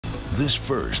This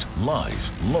first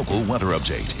live local weather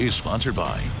update is sponsored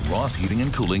by Roth Heating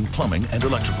and Cooling, Plumbing and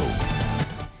Electrical.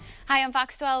 Hi, I'm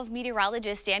Fox 12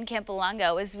 meteorologist Dan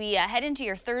Campolongo. As we head into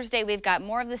your Thursday, we've got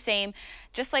more of the same,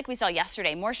 just like we saw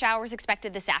yesterday. More showers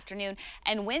expected this afternoon,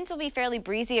 and winds will be fairly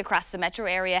breezy across the metro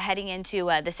area heading into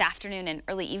this afternoon and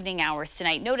early evening hours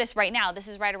tonight. Notice right now, this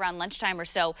is right around lunchtime or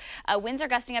so. Winds are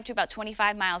gusting up to about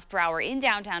 25 miles per hour in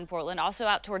downtown Portland, also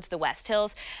out towards the West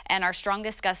Hills. And our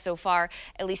strongest gust so far,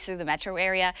 at least through the metro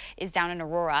area, is down in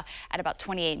Aurora at about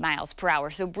 28 miles per hour.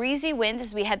 So breezy winds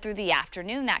as we head through the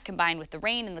afternoon. That combined with the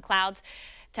rain and the clouds,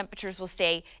 temperatures will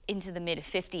stay into the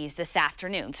mid-50s this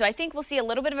afternoon. So I think we'll see a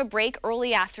little bit of a break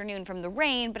early afternoon from the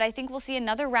rain, but I think we'll see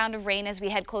another round of rain as we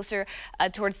head closer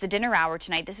towards the dinner hour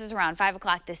tonight. This is around 5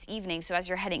 o'clock this evening. So as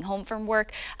you're heading home from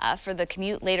work for the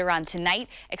commute later on tonight,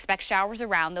 expect showers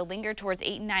around. They'll linger towards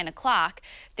 8 and 9 o'clock.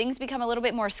 Things become a little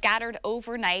bit more scattered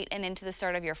overnight and into the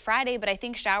start of your Friday, but I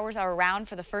think showers are around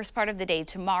for the first part of the day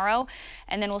tomorrow,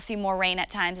 and then we'll see more rain at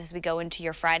times as we go into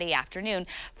your Friday afternoon.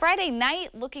 Friday night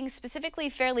looking specifically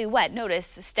fairly wet. Notice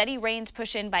steady rains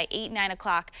push in by 8, 9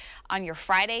 o'clock on your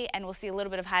Friday, and we'll see a little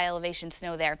bit of high elevation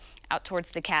snow there out towards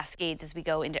the Cascades as we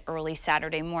go into early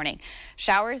Saturday morning.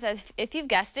 Showers, as if you've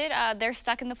guessed it, they're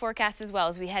stuck in the forecast as well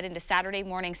as we head into Saturday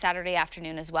morning, Saturday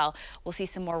afternoon as well. We'll see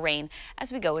some more rain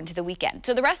as we go into the weekend.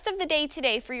 So the rest of the day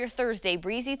today for your Thursday,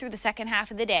 breezy through the second half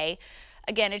of the day.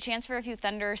 Again, a chance for a few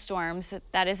thunderstorms.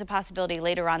 That is a possibility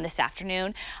later on this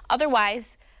afternoon.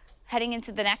 Otherwise, heading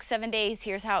into the next 7 days,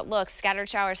 here's how it looks. Scattered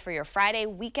showers for your Friday.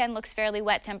 Weekend looks fairly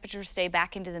wet. Temperatures stay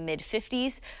back into the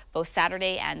mid-50s, both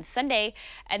Saturday and Sunday.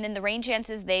 And then the rain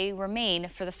chances, they remain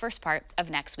for the first part of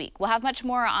next week. We'll have much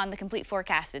more on the complete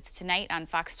forecast. It's tonight on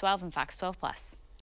Fox 12 and Fox 12 Plus.